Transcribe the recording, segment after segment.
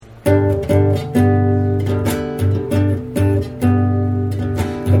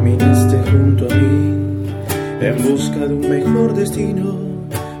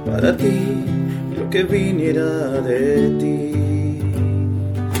que viniera de ti,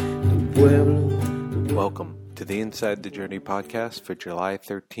 tu pueblo. Welcome to the Inside the Journey podcast for July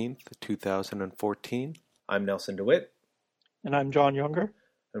 13th, 2014. I'm Nelson DeWitt. And I'm John Younger.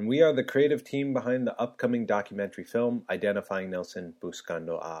 And we are the creative team behind the upcoming documentary film, Identifying Nelson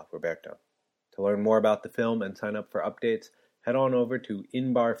Buscando a Roberto. To learn more about the film and sign up for updates, head on over to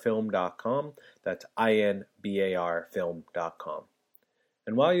inbarfilm.com. That's INBAR film.com.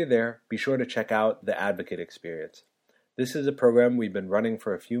 And while you're there, be sure to check out the Advocate Experience. This is a program we've been running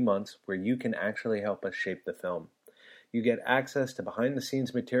for a few months where you can actually help us shape the film. You get access to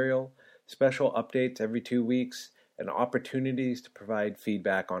behind-the-scenes material, special updates every 2 weeks, and opportunities to provide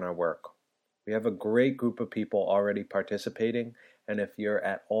feedback on our work. We have a great group of people already participating, and if you're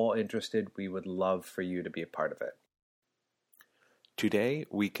at all interested, we would love for you to be a part of it. Today,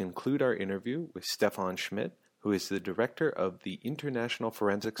 we conclude our interview with Stefan Schmitt, who is the director of the International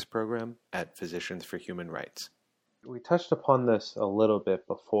Forensics Program at Physicians for Human Rights. We touched upon this a little bit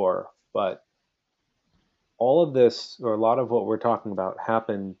before, but all of this, or a lot of what we're talking about,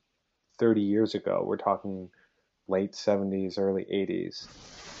 happened 30 years ago. We're talking late 70s, early 80s.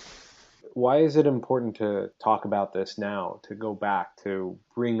 Why is it important to talk about this now, to go back, to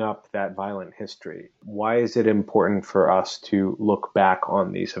bring up that violent history? Why is it important for us to look back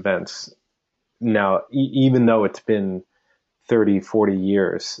on these events now, even though it's been 30, 40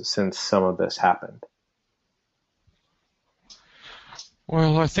 years since some of this happened?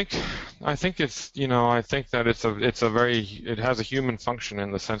 Well, I think it's, I think that it has a human function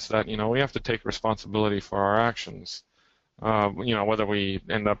in the sense that, we have to take responsibility for our actions. Whether we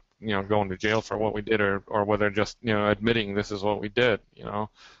end up, going to jail for what we did or whether just, admitting this is what we did,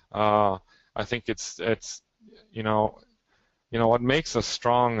 I think it's what makes us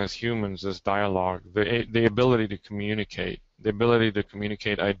strong as humans is dialogue, the ability to communicate,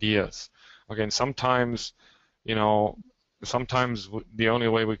 ideas. Okay, and sometimes the only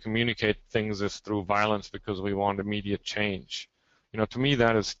way we communicate things is through violence because we want immediate change. To me,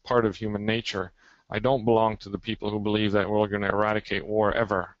 that is part of human nature. I don't belong to the people who believe that we're going to eradicate war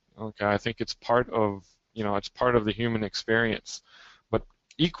ever. Okay, I think it's part of, it's part of the human experience. But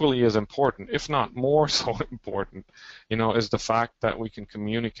equally as important, if not more so important, is the fact that we can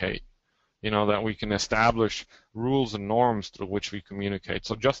communicate. That we can establish rules and norms through which we communicate.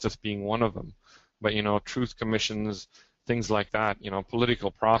 So justice being one of them. But, truth commissions, things like that,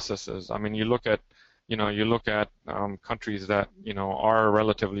 political processes. I mean, you look at countries that, are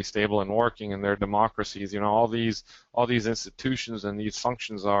relatively stable and working in their democracies, all these institutions and these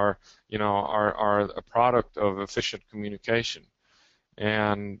functions are a product of efficient communication.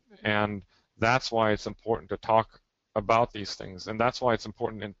 And that's why it's important to talk about these things. And that's why it's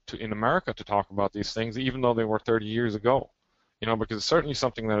important in America to talk about these things, even though they were 30 years ago, because it's certainly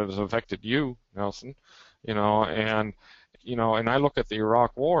something that has affected you, Nelson, and I look at the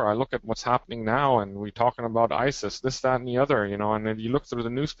Iraq War, I look at what's happening now, and we're talking about ISIS, this, that, and the other, and then you look through the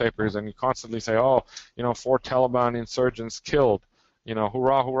newspapers and you constantly say, 4 Taliban insurgents killed,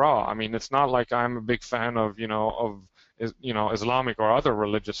 hurrah, hurrah. I mean, it's not like I'm a big fan of, Islamic or other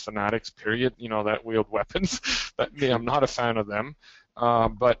religious fanatics, period, that wield weapons. I'm not a fan of them.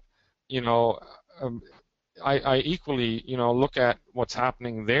 I equally, look at what's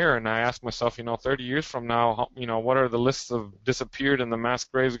happening there, and I ask myself, 30 years from now, what are the lists of disappeared and the mass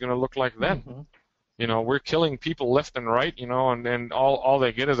graves going to look like then? Mm-hmm. We're killing people left and right, and then all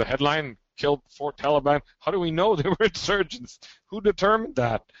they get is a headline, killed 4 Taliban. How do we know they were insurgents? Who determined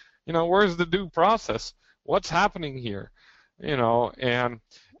that? Where's the due process? What's happening here? And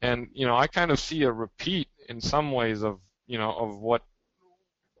I kind of see a repeat in some ways of what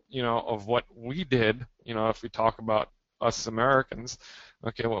we did, if we talk about us Americans,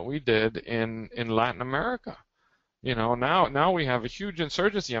 okay, what we did in Latin America. Now we have a huge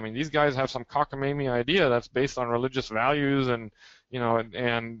insurgency. I mean, these guys have some cockamamie idea that's based on religious values, and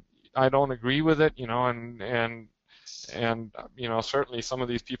I don't agree with it, and certainly some of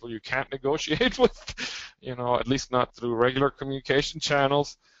these people you can't negotiate with, at least not through regular communication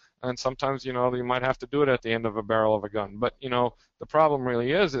channels. And sometimes, you might have to do it at the end of a barrel of a gun. But, the problem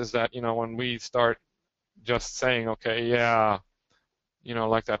really is that, when we start just saying, okay, yeah,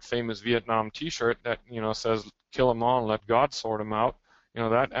 like that famous Vietnam T-shirt that, says, kill them all and let God sort them out,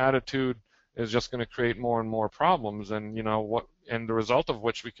 that attitude is just going to create more and more problems. And, and the result of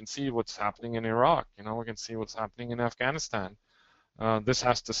which we can see what's happening in Iraq, we can see what's happening in Afghanistan. This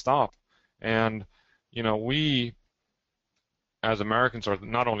has to stop. And, we, as Americans, or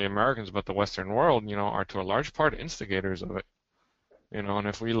not only Americans, but the Western world, are to a large part instigators of it. And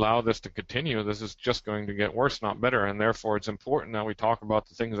if we allow this to continue, this is just going to get worse, not better. And therefore, it's important that we talk about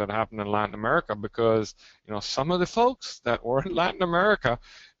the things that happened in Latin America, because some of the folks that were in Latin America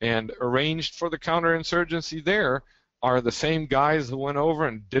and arranged for the counterinsurgency there are the same guys who went over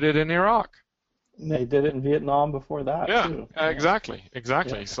and did it in Iraq. They did it in Vietnam before that too. Exactly.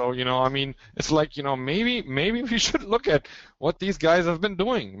 Yeah. So it's like maybe we should look at what these guys have been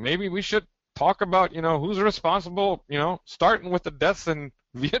doing. Maybe we should talk about who's responsible. Starting with the deaths in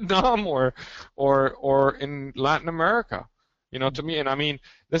Vietnam or in Latin America. To me, and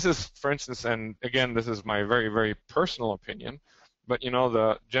this is, for instance, and again, this is my very, very personal opinion, but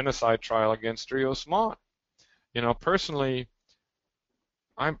the genocide trial against Rios Montt. Personally,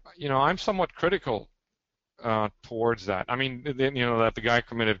 I'm somewhat critical towards that. That the guy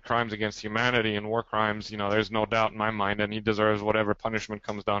committed crimes against humanity and war crimes, there's no doubt in my mind, and he deserves whatever punishment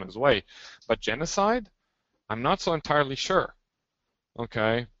comes down his way. But genocide, I'm not so entirely sure.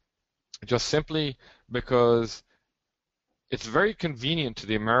 Okay? Just simply because it's very convenient to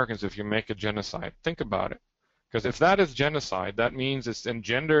the Americans if you make a genocide. Think about it. Because if that is genocide, that means it's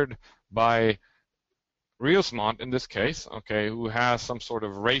engendered by Rios Montt, in this case, okay, who has some sort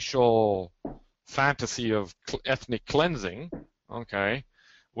of racial fantasy of ethnic cleansing, okay,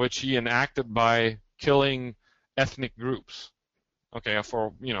 which he enacted by killing ethnic groups, okay,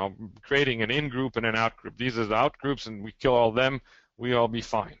 for creating an in-group and an out-group. These are the out-groups, and we kill all them, we all be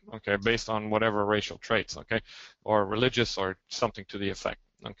fine, okay, based on whatever racial traits, okay, or religious or something to the effect,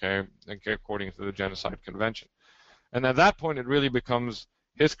 okay, according to the Genocide Convention. And at that point, it really becomes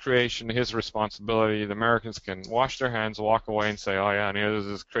his creation, his responsibility. The Americans can wash their hands, walk away, and say, "Oh yeah, and here's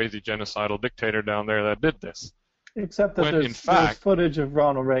this crazy genocidal dictator down there that did this." Except that there's footage of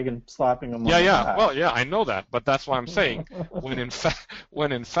Ronald Reagan slapping him on the back. Well, yeah, I know that, but that's why I'm saying when in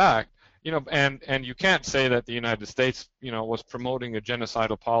fact, and you can't say that the United States, was promoting a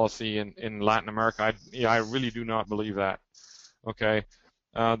genocidal policy in Latin America. I really do not believe that. Okay,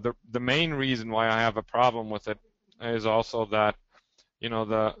 the main reason why I have a problem with it is also that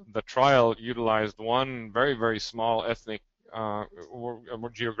the trial utilized one very, very small ethnic or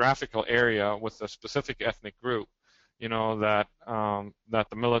geographical area with a specific ethnic group, that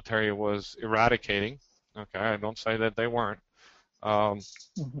the military was eradicating. Okay, I don't say that they weren't,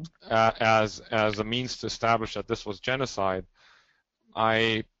 as a means to establish that this was genocide.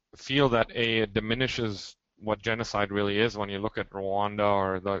 I feel that it diminishes what genocide really is when you look at Rwanda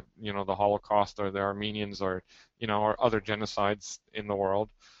or the Holocaust or the Armenians or or other genocides in the world,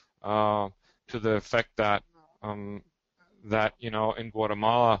 to the effect that in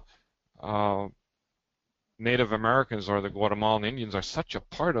Guatemala, Native Americans or the Guatemalan Indians are such a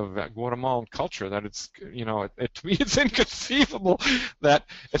part of that Guatemalan culture that it's to me it's inconceivable that,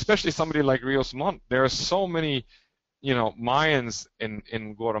 especially somebody like Rios Montt, there are so many Mayans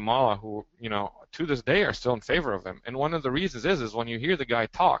in Guatemala who, to this day are still in favor of him. And one of the reasons is when you hear the guy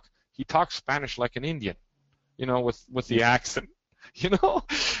talk, he talks Spanish like an Indian, with the accent,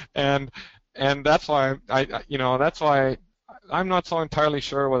 and that's why that's why I'm not so entirely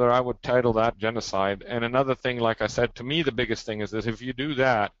sure whether I would title that genocide. And another thing, like I said, to me the biggest thing is that if you do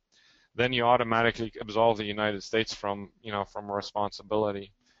that, then you automatically absolve the United States from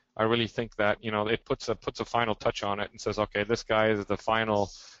responsibility. I really think that it puts a final touch on it and says, okay, this guy is the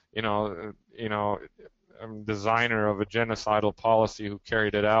final designer of a genocidal policy who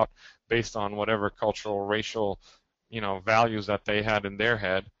carried it out based on whatever cultural, racial values that they had in their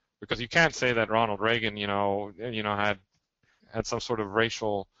head. Because you can't say that Ronald Reagan had some sort of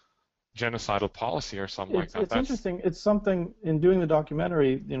racial genocidal policy or something like that. It's interesting. It's something in doing the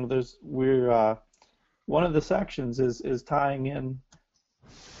documentary. One of the sections is tying in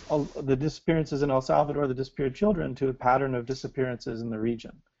the disappearances in El Salvador, the disappeared children, to a pattern of disappearances in the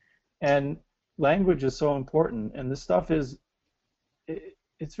region. And language is so important, and this stuff it's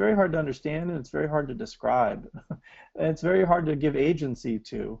very hard to understand, and it's very hard to describe, and it's very hard to give agency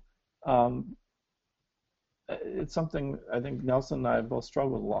to. It's something I think Nelson and I both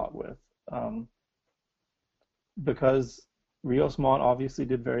struggled a lot with, because Rios Montt obviously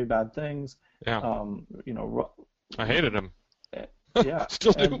did very bad things. Yeah. I hated him. Yeah.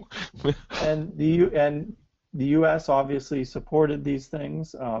 Still do. and the U.S. obviously supported these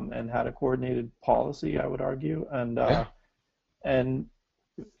things and had a coordinated policy, I would argue, and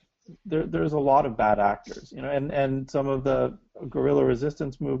there's a lot of bad actors, and some of the guerrilla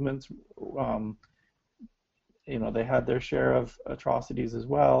resistance movements, they had their share of atrocities as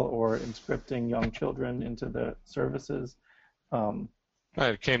well, or inscripting young children into the services.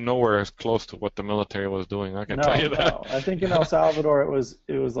 It came nowhere as close to what the military was doing, I can No, tell you that. no. I think in El Salvador it was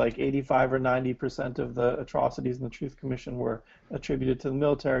like 85 or 90% of the atrocities in the Truth Commission were attributed to the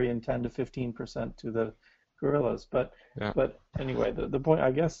military and 10 to 15% to the guerrillas. But Yeah. but anyway, the point,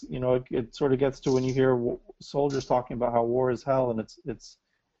 I guess, it sort of gets to when you hear soldiers talking about how war is hell, and it's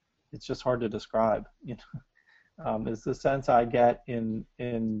just hard to describe. Is the sense I get in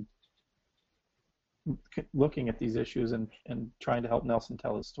looking at these issues and trying to help Nelson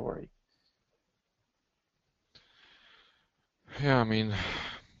tell his story. Yeah, I mean,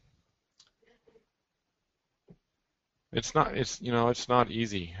 it's not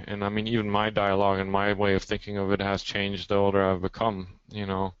easy. And I mean, even my dialogue and my way of thinking of it has changed the older I've become,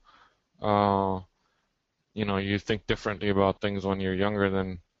 you think differently about things when you're younger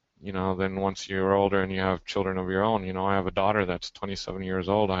than once you're older and you have children of your own. I have a daughter that's 27 years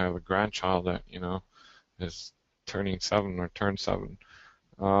old. I have a grandchild that, is turning 7 or turned 7.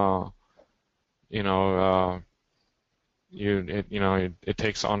 It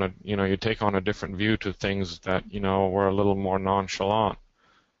takes on you take on a different view to things that, were a little more nonchalant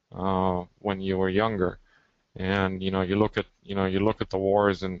when you were younger. And, you look at the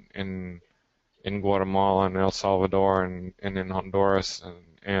wars in Guatemala and El Salvador and in Honduras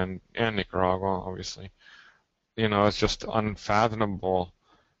and Nicaragua, obviously. It's just unfathomable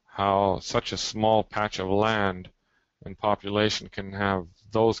how such a small patch of land and population can have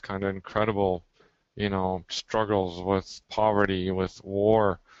those kind of incredible, struggles with poverty, with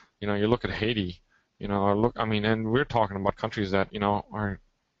war. You look at Haiti, and we're talking about countries that, are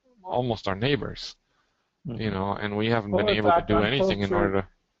almost our neighbors, and we haven't been able to do anything in order to.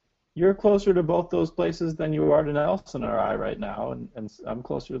 You're closer to both those places than you are to Nelson or I right now, and I'm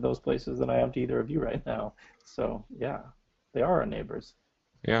closer to those places than I am to either of you right now. So, yeah, they are our neighbors.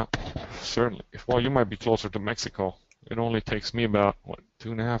 Yeah, certainly. Well, you might be closer to Mexico. It only takes me about,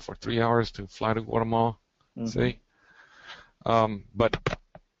 2.5 or 3 hours to fly to Guatemala. Mm-hmm. See? And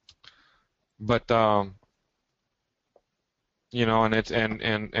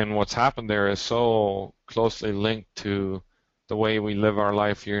what's happened there is so closely linked to the way we live our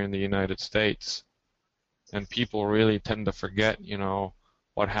life here in the United States. And people really tend to forget,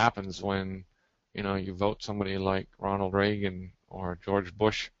 what happens when, you vote somebody like Ronald Reagan or George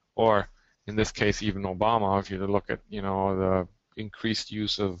Bush, or in this case even Obama, if you look at, the increased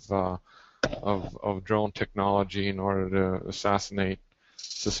use of drone technology in order to assassinate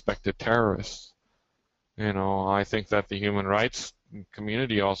suspected terrorists. I think that the human rights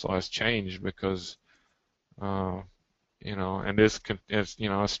community also has changed because, and is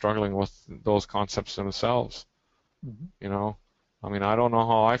struggling with those concepts themselves. Mm-hmm. I don't know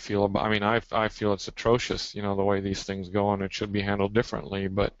how I feel about. I feel it's atrocious, the way these things go, and it should be handled differently.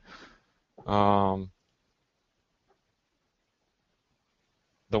 But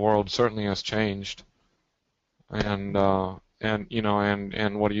the world certainly has changed, and what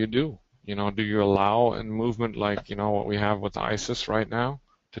do you do? Do you allow a movement like what we have with ISIS right now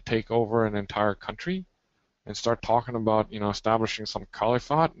to take over an entire country and start talking about establishing some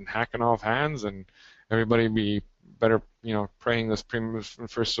caliphate and hacking off hands and everybody be better praying this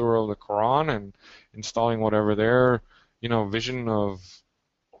first surah of the Quran and installing whatever their vision of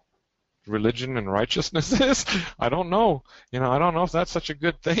religion and righteousness is? I don't know. I don't know if that's such a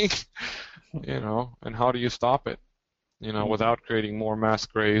good thing. And how do you stop it? Without creating more mass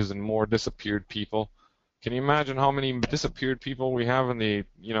graves and more disappeared people. Can you imagine how many disappeared people we have in the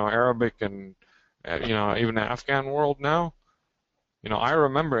Arabic and even the Afghan world now? I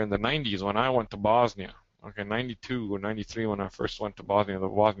remember in the 90s when I went to Bosnia. 92 or 93 when I first went to Bosnia. The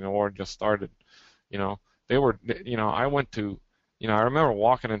Bosnian War just started. I went to, I remember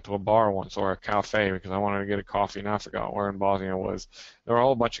walking into a bar once or a cafe because I wanted to get a coffee and I forgot where in Bosnia it was. There were a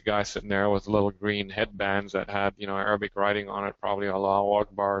whole bunch of guys sitting there with little green headbands that had, Arabic writing on it, probably Allahu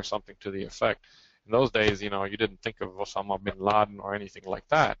Akbar or something to the effect. In those days, you didn't think of Osama bin Laden or anything like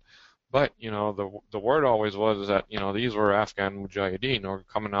that. But, the word always was that, these were Afghan mujahideen or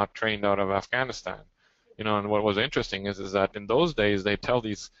coming out trained out of Afghanistan. And what was interesting is that in those days they tell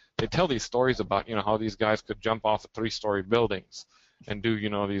these stories about how these guys could jump off of 3-story buildings and do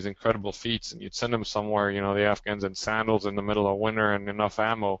these incredible feats, and you'd send them somewhere, the Afghans in sandals in the middle of winter and enough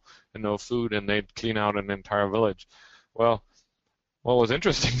ammo and no food, and they'd clean out an entire village. Well, what was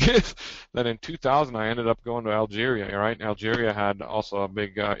interesting is that in 2000 I ended up going to Algeria, right? Algeria had also a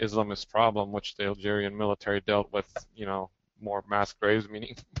big Islamist problem, which the Algerian military dealt with, more mass graves,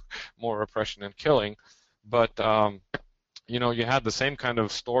 meaning more repression and killing. But, you had the same kind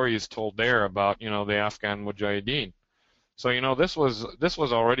of stories told there about, the Afghan mujahideen. So, this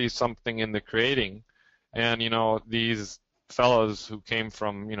was already something in the creating. And, these fellas who came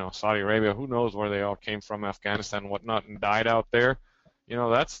from, Saudi Arabia, who knows where they all came from, Afghanistan and whatnot, and died out there.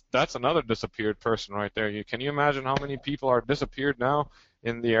 That's another disappeared person right there. Can you imagine how many people are disappeared now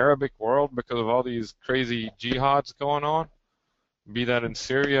in the Arabic world because of all these crazy jihads going on? Be that in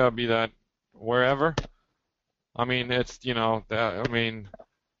Syria, be that wherever. I mean, it's,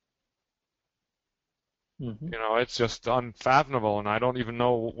 it's just unfathomable, and I don't even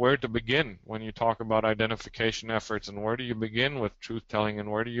know where to begin when you talk about identification efforts, and where do you begin with truth-telling, and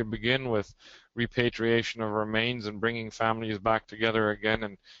where do you begin with repatriation of remains and bringing families back together again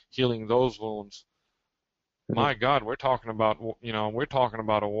and healing those wounds. My God, we're talking about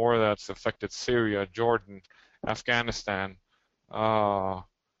a war that's affected Syria, Jordan, Afghanistan,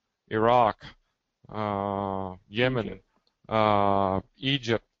 Iraq, Yemen,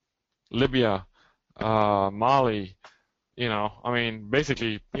 Egypt, Libya, Mali,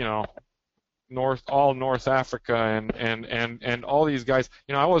 basically, all North Africa and all these guys.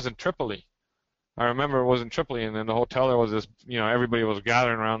 I was in Tripoli. I remember it was in Tripoli, and in the hotel there was this, everybody was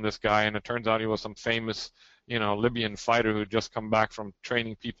gathering around this guy, and it turns out he was some famous, Libyan fighter who'd just come back from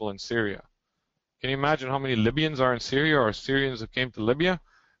training people in Syria. Can you imagine how many Libyans are in Syria, or Syrians who came to Libya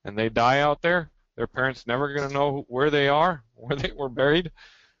and they die out there? Their parents never going to know where they are, where they were buried.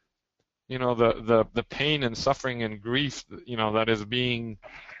 The pain and suffering and grief, that is being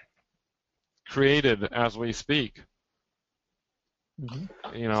created as we speak.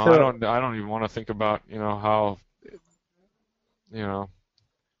 I don't even want to think about, how,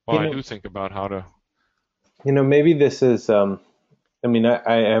 I do think about how to. Maybe this is, I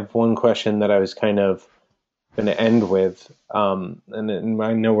have one question that I was kind of going to end with, and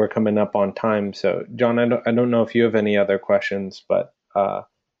I know we're coming up on time. So, John, I don't know if you have any other questions, but.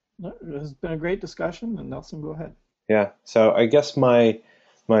 It's been a great discussion, and Nelson, go ahead. Yeah. So I guess my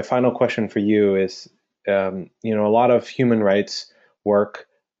final question for you is, a lot of human rights work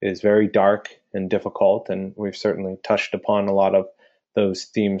is very dark and difficult, and we've certainly touched upon a lot of those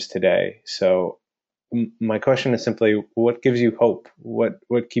themes today. So my question is simply, what gives you hope? What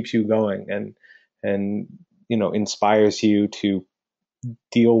keeps you going and inspires you to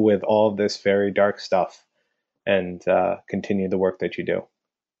deal with all of this very dark stuff and continue the work that you do?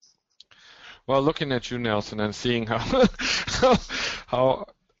 Well, looking at you, Nelson, and seeing how how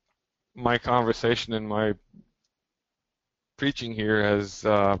my conversation and my preaching here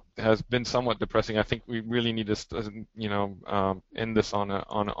has been somewhat depressing, I think we really need to end this on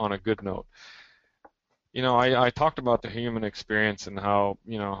a good note. I talked about the human experience and how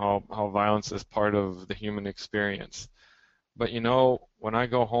violence is part of the human experience. But when I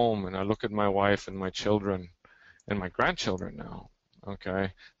go home and I look at my wife and my children and my grandchildren now,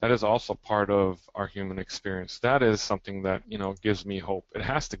 okay, that is also part of our human experience. That is something that, gives me hope. It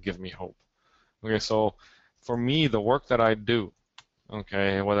has to give me hope. Okay, so for me, the work that I do,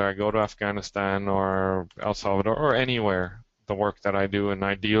 okay, whether I go to Afghanistan or El Salvador or anywhere, the work that I do, and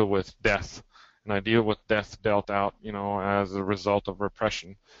I deal with death, and I deal with death dealt out, as a result of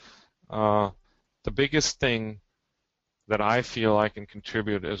repression. The biggest thing that I feel I can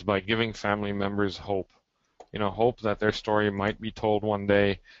contribute is by giving family members hope. Hope that their story might be told one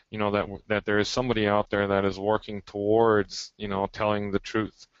day, that there is somebody out there that is working towards, telling the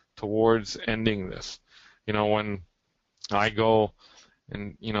truth, towards ending this. When I go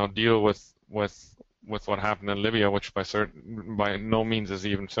and, deal with what happened in Libya, which by no means is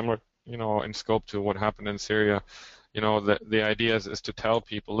even similar, in scope to what happened in Syria, the idea is to tell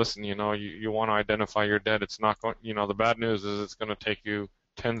people, listen, you want to identify your dead. It's not going, the bad news is it's going to take you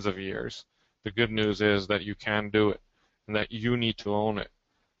tens of years. The good news is that you can do it, and that you need to own it.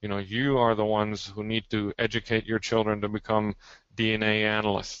 You are the ones who need to educate your children to become DNA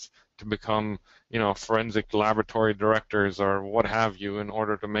analysts, to become, forensic laboratory directors or what have you, in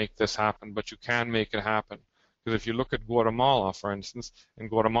order to make this happen. But you can make it happen. Because if you look at Guatemala, for instance,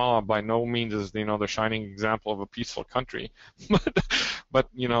 and Guatemala by no means is, the shining example of a peaceful country, but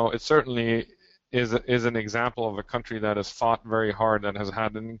it certainly is an example of a country that has fought very hard, that has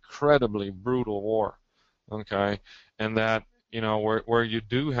had an incredibly brutal war, okay, and that, where you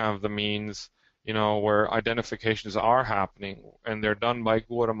do have the means, where identifications are happening, and they're done by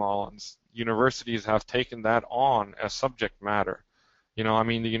Guatemalans. Universities have taken that on as subject matter. The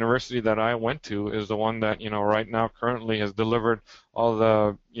university that I went to is the one that, right now currently has delivered all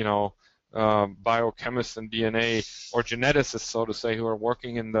the, biochemists and DNA or geneticists, so to say, who are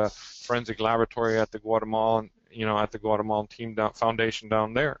working in the forensic laboratory at the Guatemalan, at the Guatemalan team foundation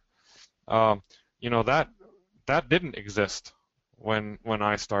down there. That didn't exist when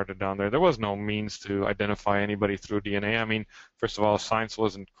I started down there. There was no means to identify anybody through DNA. First of all, science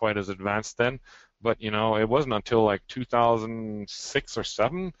wasn't quite as advanced then, But it wasn't until like 2006 or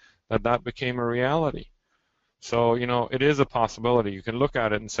 7 that became a reality. So it is a possibility. You can look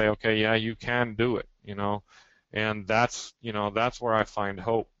at it and say, okay, yeah, you can do it. And that's where I find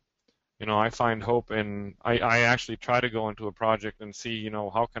hope. I find hope in, I actually try to go into a project and see,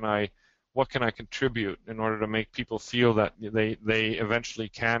 what can I contribute in order to make people feel that they eventually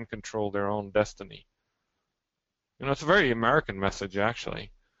can control their own destiny. It's a very American message,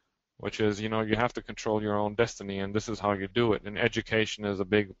 actually, which is, you have to control your own destiny, and this is how you do it. And education is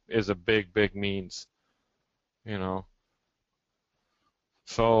a big means,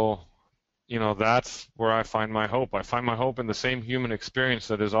 So, that's where I find my hope. I find my hope in the same human experience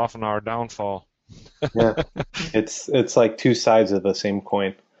that is often our downfall. Yeah, it's like two sides of the same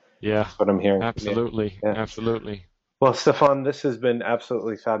coin. Yeah, that's what I'm hearing. Absolutely, yeah. Absolutely. Well, Stefan, this has been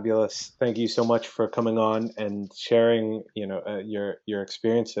absolutely fabulous. Thank you so much for coming on and sharing, your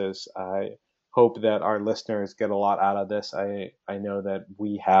experiences. I hope that our listeners get a lot out of this. I know that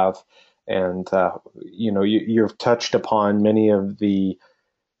we have, and you've touched upon many of the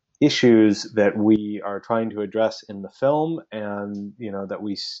issues that we are trying to address in the film, and that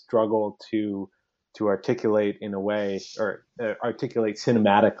we struggle to articulate in a way, or articulate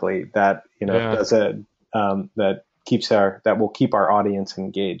cinematically that does that will keep our audience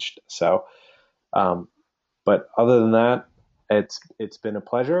engaged. So, but other than that, it's been a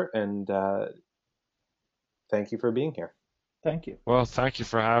pleasure, and thank you for being here. Thank you. Well, thank you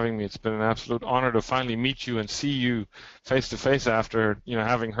for having me. It's been an absolute honor to finally meet you and see you face to face after,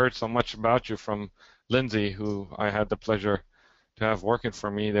 having heard so much about you from Lindsay, who I had the pleasure to have working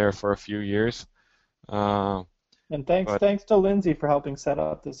for me there for a few years. And thanks to Lindsay for helping set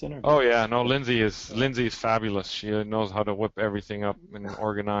up this interview. Oh yeah, no, Lindsay is fabulous. She knows how to whip everything up and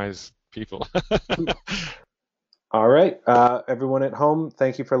organize people. All right, everyone at home,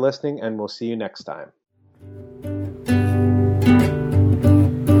 thank you for listening, and we'll see you next time.